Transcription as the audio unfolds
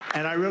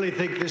And I really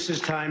think this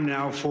is time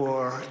now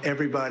for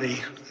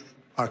everybody,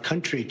 our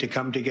country, to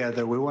come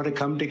together. We want to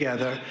come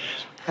together,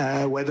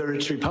 whether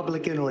it's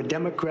Republican or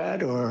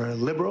Democrat or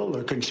liberal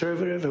or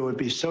conservative. It would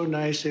be so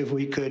nice if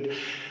we could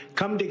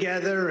come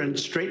together and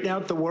straighten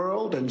out the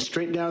world and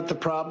straighten out the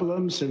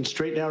problems and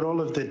straighten out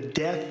all of the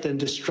death and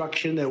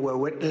destruction that we're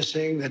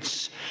witnessing.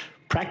 That's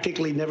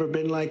practically never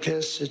been like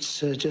this. It's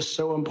just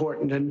so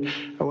important, and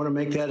I want to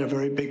make that a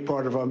very big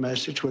part of our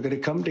message. We're going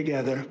to come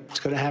together. It's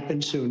going to happen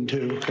soon,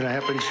 too. It's going to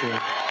happen soon.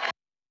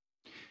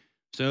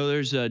 So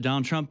there's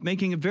Donald Trump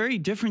making a very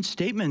different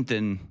statement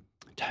than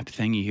the type of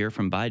thing you hear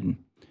from Biden.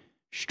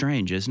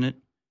 Strange, isn't it?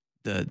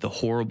 The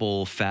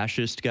horrible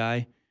fascist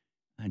guy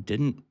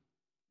didn't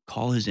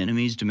call his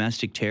enemies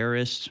domestic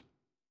terrorists,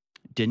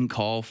 didn't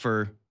call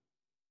for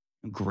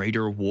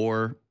greater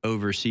war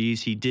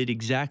overseas. He did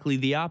exactly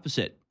the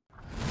opposite.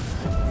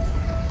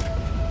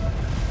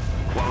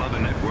 While other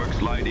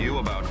networks lie to you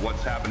about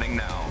what's happening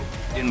now,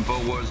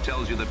 InfoWars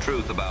tells you the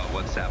truth about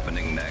what's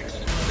happening next.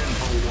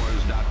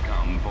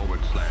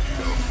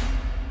 Infowars.com/show.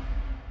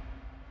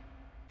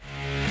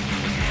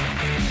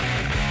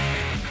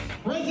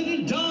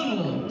 President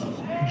Donald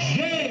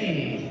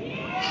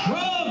J.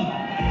 Trump.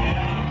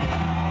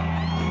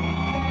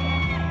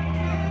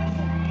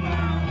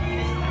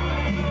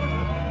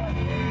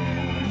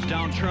 It's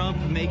Donald Trump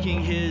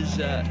making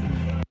his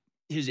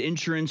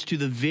entrance to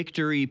the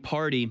victory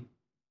party.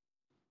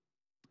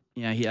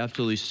 Yeah, he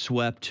absolutely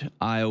swept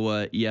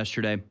Iowa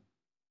yesterday.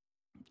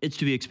 It's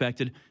to be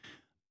expected.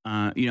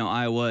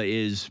 Iowa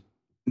is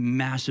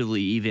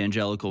massively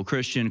evangelical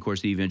Christian. Of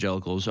course, the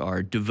evangelicals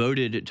are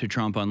devoted to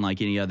Trump,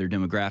 unlike any other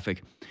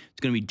demographic.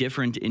 It's going to be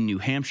different in New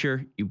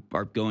Hampshire. You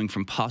are going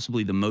from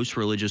possibly the most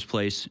religious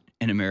place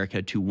in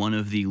America to one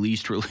of the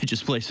least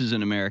religious places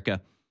in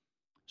America.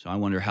 So I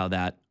wonder how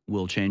that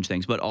will change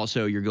things. But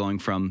also, you're going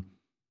from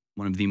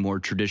one of the more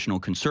traditional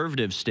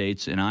conservative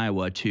states in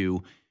Iowa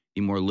to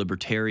the more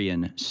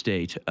libertarian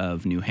state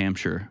of New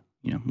Hampshire,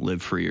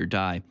 live free or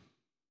die.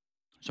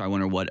 So I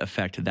wonder what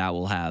effect that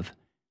will have.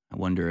 I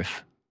wonder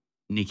if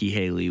Nikki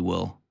Haley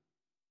will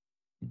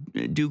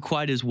do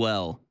quite as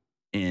well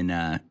in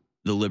the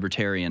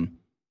libertarian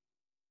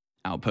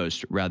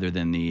outpost rather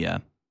than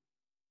the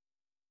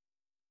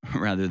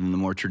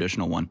more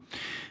traditional one.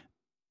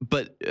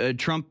 But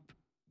Trump,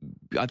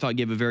 I thought,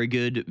 gave a very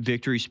good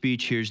victory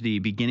speech. Here's the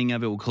beginning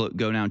of it. We'll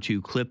go down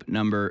to clip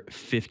number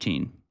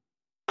 15.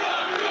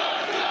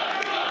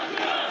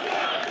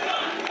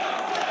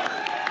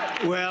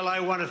 Well, I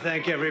want to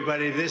thank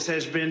everybody. This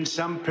has been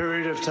some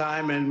period of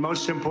time, and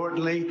most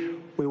importantly,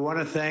 we want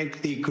to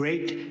thank the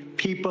great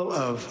people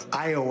of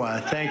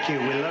Iowa. Thank you.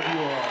 We love you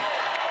all.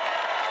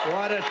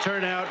 What a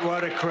turnout,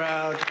 what a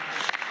crowd.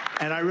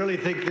 And I really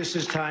think this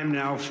is time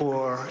now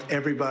for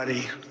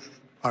everybody,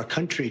 our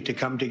country, to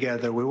come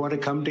together. We want to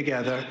come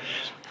together,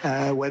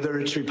 whether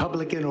it's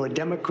Republican or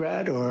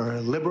Democrat or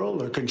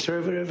liberal or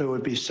conservative. It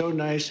would be so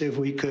nice if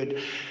we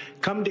could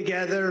come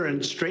together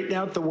and straighten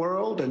out the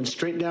world and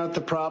straighten out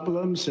the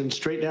problems and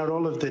straighten out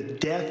all of the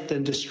death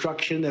and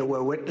destruction that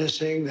we're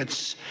witnessing.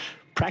 That's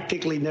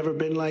practically never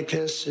been like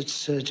this.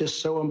 It's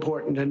just so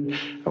important, and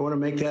I want to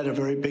make that a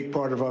very big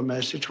part of our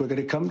message. We're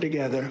going to come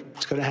together.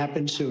 It's going to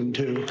happen soon,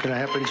 too. It's going to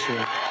happen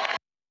soon.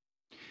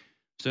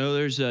 So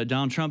there's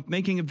Donald Trump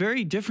making a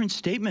very different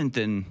statement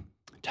than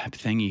the type of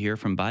thing you hear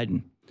from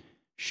Biden.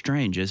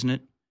 Strange, isn't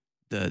it?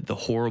 The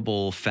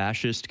horrible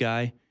fascist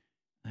guy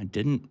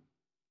didn't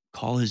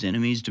call his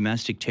enemies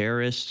domestic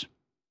terrorists,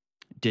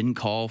 didn't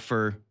call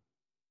for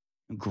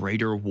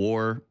greater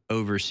war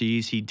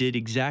overseas. He did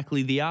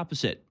exactly the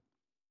opposite,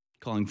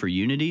 calling for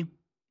unity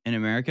in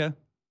America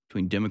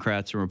between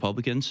Democrats and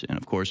Republicans, and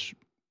of course,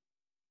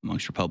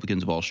 amongst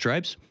Republicans of all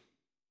stripes,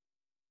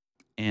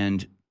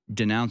 and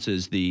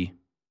denounces the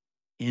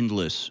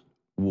endless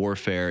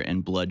warfare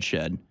and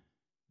bloodshed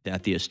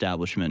that the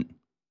establishment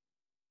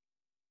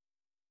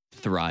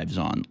thrives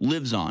on,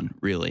 lives on,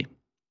 really.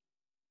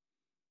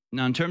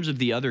 Now, in terms of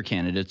the other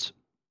candidates,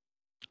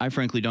 I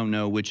frankly don't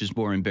know which is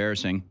more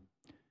embarrassing,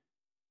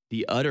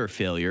 the utter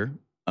failure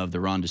of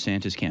the Ron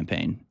DeSantis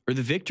campaign or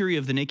the victory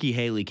of the Nikki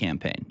Haley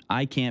campaign.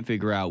 I can't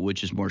figure out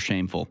which is more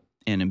shameful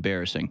and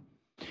embarrassing,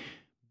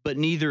 but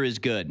neither is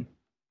good.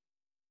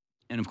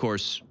 And of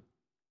course,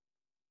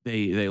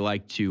 they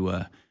like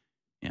to,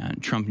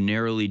 Trump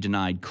narrowly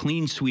denied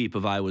clean sweep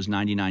of Iowa's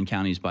 99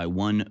 counties by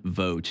one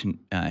vote.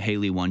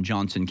 Haley won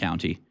Johnson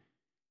County.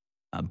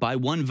 By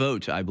one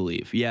vote, I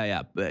believe.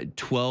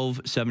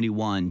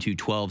 1271 to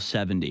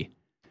 1270.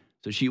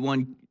 So she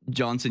won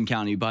Johnson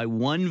County by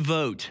one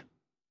vote,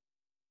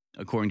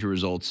 according to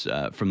results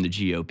from the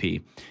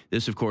GOP.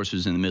 This, of course,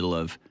 was in the middle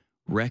of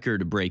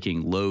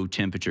record-breaking low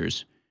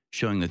temperatures,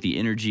 showing that the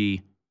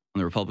energy on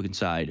the Republican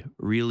side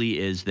really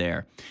is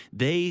there.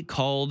 They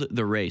called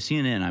the race,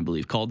 CNN, I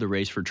believe, called the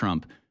race for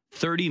Trump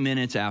 30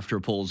 minutes after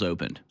polls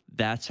opened.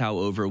 That's how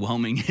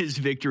overwhelming his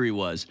victory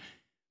was.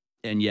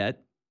 And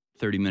yet,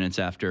 30 minutes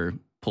after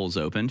polls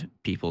opened,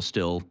 people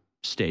still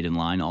stayed in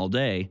line all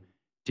day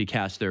to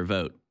cast their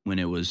vote when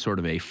it was sort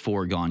of a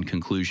foregone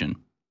conclusion.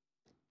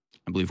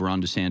 I believe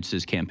Ron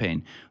DeSantis'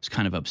 campaign was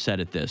kind of upset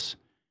at this.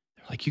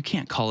 They're like, you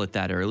can't call it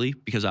that early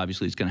because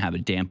obviously it's going to have a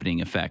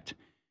dampening effect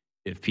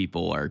if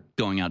people are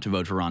going out to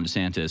vote for Ron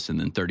DeSantis and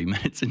then 30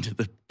 minutes into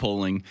the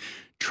polling,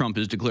 Trump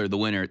is declared the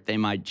winner. They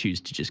might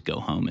choose to just go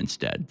home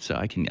instead. So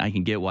I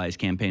can get why his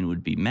campaign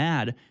would be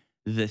mad.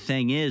 The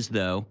thing is,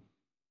 though,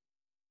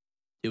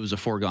 it was a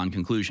foregone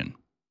conclusion.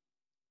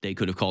 They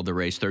could have called the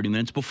race 30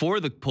 minutes before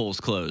the polls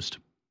closed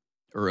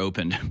or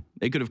opened.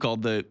 They could have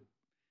called the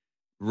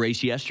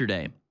race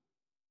yesterday,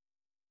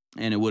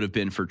 and it would have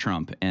been for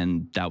Trump.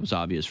 And that was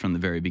obvious from the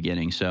very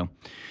beginning. So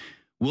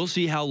we'll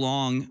see how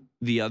long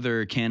the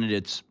other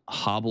candidates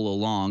hobble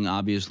along.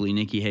 Obviously,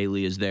 Nikki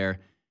Haley is there,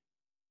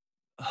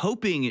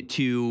 hoping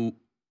to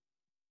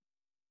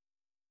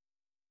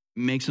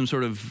make some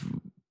sort of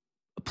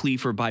a plea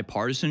for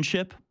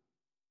bipartisanship,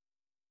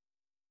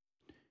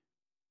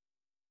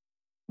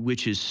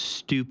 which is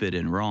stupid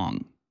and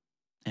wrong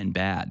and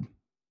bad.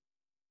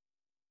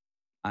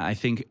 I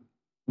think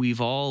we've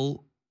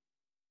all,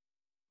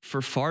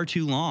 for far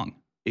too long,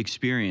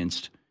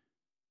 experienced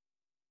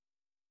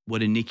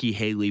what a Nikki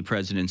Haley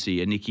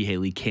presidency, a Nikki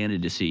Haley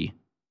candidacy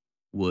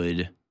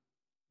would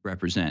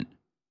represent.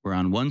 Where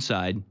on one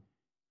side, you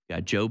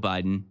got Joe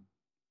Biden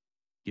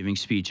giving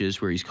speeches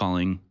where he's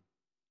calling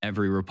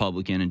every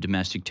Republican a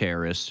domestic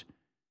terrorist,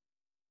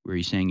 where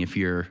he's saying if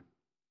you're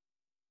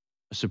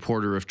a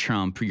supporter of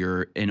Trump,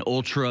 you're an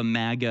ultra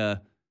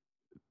MAGA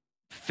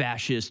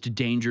fascist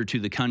danger to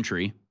the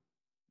country,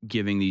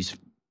 giving these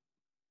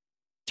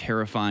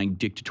terrifying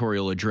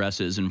dictatorial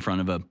addresses in front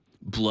of a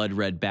blood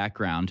red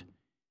background.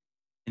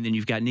 And then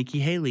you've got Nikki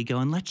Haley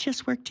going, let's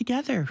just work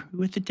together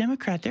with the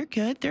Democrat. They're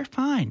good. They're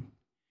fine.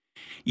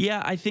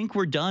 Yeah, I think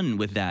we're done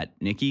with that,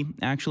 Nikki.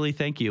 Actually,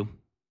 thank you.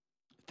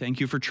 Thank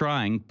you for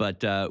trying.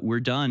 But we're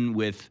done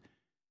with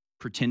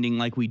pretending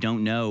like we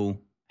don't know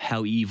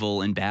how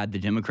evil and bad the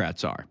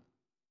Democrats are.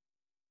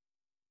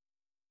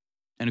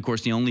 And of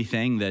course, the only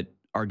thing that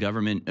our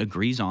government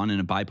agrees on in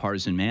a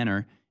bipartisan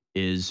manner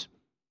is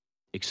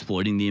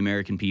exploiting the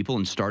American people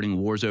and starting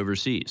wars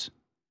overseas.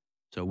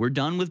 So we're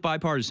done with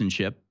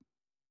bipartisanship.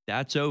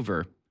 That's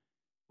over.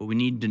 What we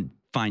need to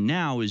find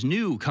now is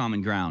new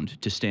common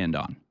ground to stand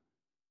on.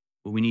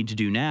 What we need to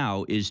do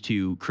now is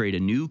to create a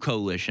new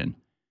coalition,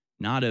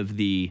 not of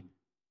the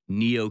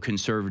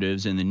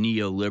neoconservatives and the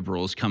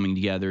neoliberals coming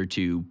together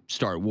to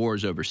start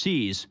wars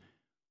overseas,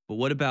 but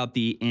what about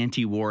the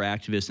anti-war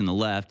activists on the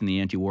left and the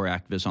anti-war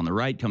activists on the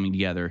right coming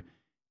together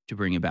to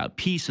bring about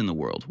peace in the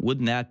world?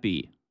 Wouldn't that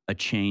be a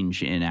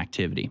change in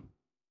activity?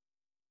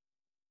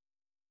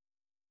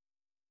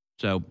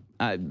 So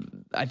I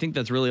think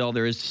that's really all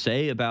there is to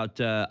say about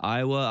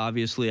Iowa.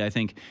 Obviously, I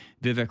think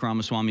Vivek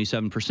Ramaswamy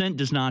 7%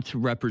 does not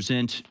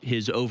represent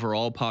his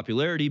overall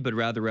popularity, but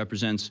rather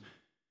represents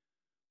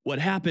what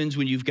happens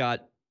when you've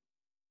got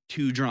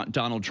two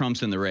Donald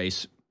Trumps in the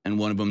race, and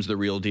one of them's the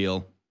real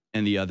deal,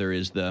 and the other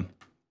is the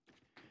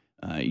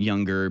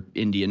younger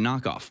Indian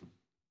knockoff.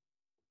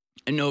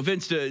 And no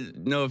offense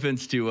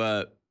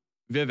to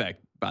Vivek,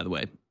 by the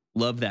way.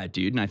 Love that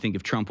dude. And I think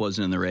if Trump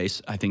wasn't in the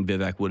race, I think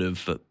Vivek would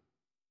have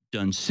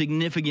done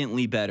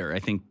significantly better. I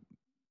think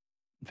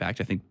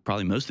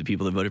probably most of the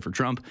people that voted for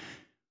Trump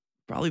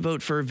probably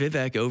vote for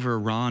Vivek over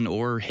Ron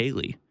or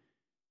Haley.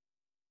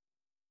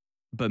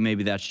 But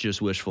maybe that's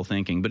just wishful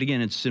thinking. But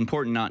again, it's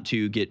important not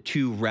to get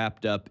too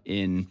wrapped up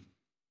in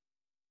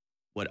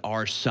what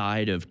our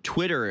side of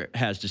Twitter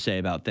has to say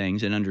about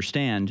things, and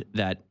understand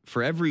that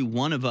for every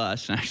one of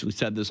us, and I actually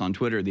said this on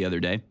Twitter the other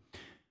day,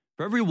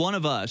 for every one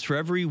of us, for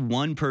every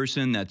one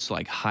person that's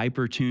like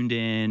hyper tuned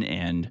in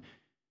and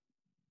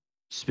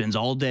spends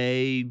all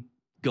day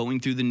going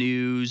through the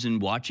news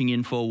and watching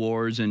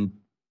InfoWars and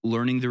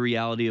learning the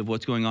reality of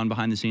what's going on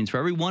behind the scenes, for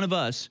every one of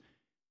us,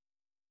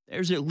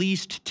 there's at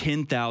least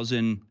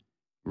 10,000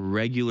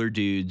 regular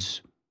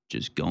dudes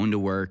just going to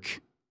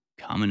work,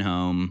 coming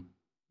home,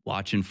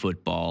 watching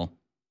football,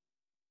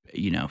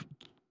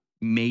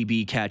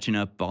 maybe catching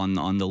up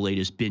on the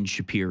latest Ben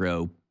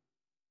Shapiro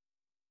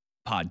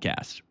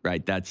podcast,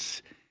 right?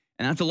 That's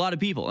a lot of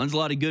people. That's a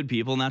lot of good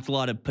people, and that's a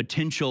lot of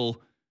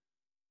potential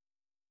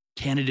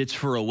candidates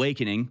for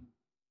awakening.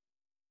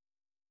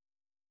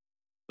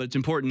 But it's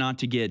important not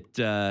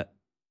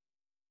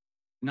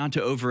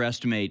to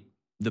overestimate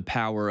the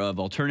power of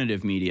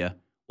alternative media.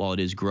 While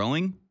it is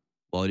growing,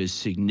 while it is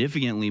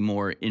significantly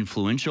more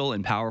influential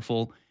and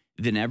powerful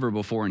than ever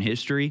before in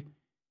history,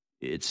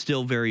 it's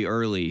still very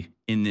early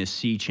in this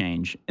sea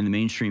change, and the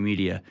mainstream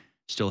media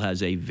still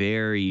has a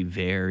very,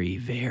 very,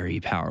 very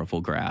powerful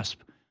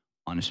grasp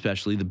on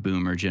especially the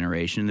boomer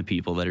generation, the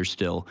people that are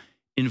still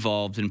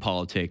involved in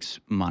politics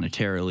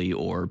monetarily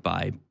or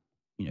by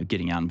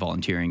getting out and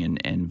volunteering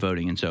and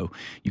voting. And so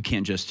you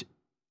can't just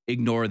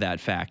ignore that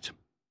fact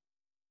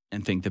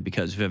and think that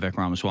because Vivek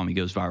Ramaswamy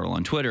goes viral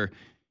on Twitter,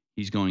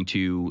 that's going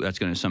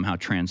to somehow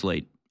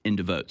translate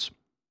into votes.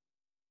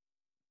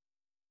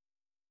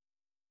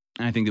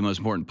 And I think the most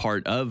important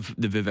part of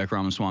the Vivek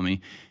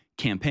Ramaswamy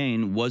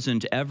campaign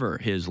wasn't ever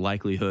his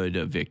likelihood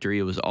of victory.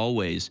 It was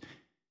always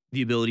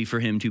the ability for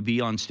him to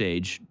be on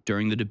stage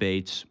during the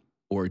debates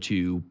or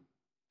to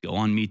go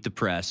on Meet the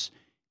Press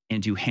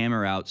and to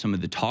hammer out some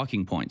of the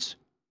talking points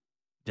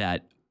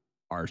that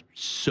are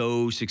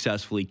so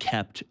successfully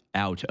kept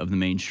out of the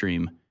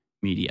mainstream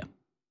media.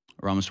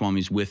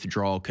 Ramaswamy's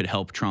withdrawal could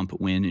help Trump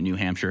win in New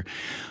Hampshire.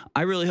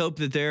 I really hope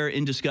that they're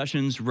in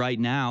discussions right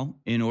now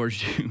in order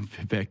to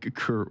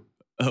Vivek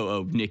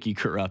Nikki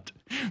corrupt.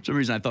 For some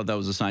reason, I thought that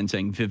was a sign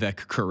saying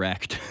Vivek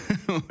correct,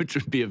 which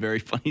would be a very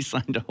funny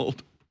sign to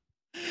hold.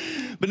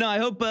 But no, I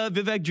hope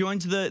Vivek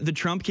joins the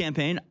Trump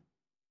campaign.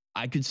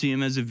 I could see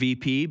him as a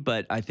VP,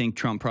 but I think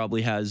Trump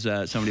probably has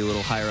somebody a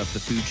little higher up the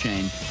food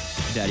chain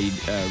that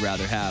he'd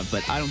rather have.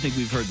 But I don't think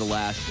we've heard the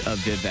last of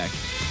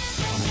Vivek.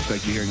 I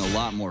expect to be hearing a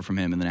lot more from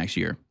him in the next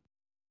year.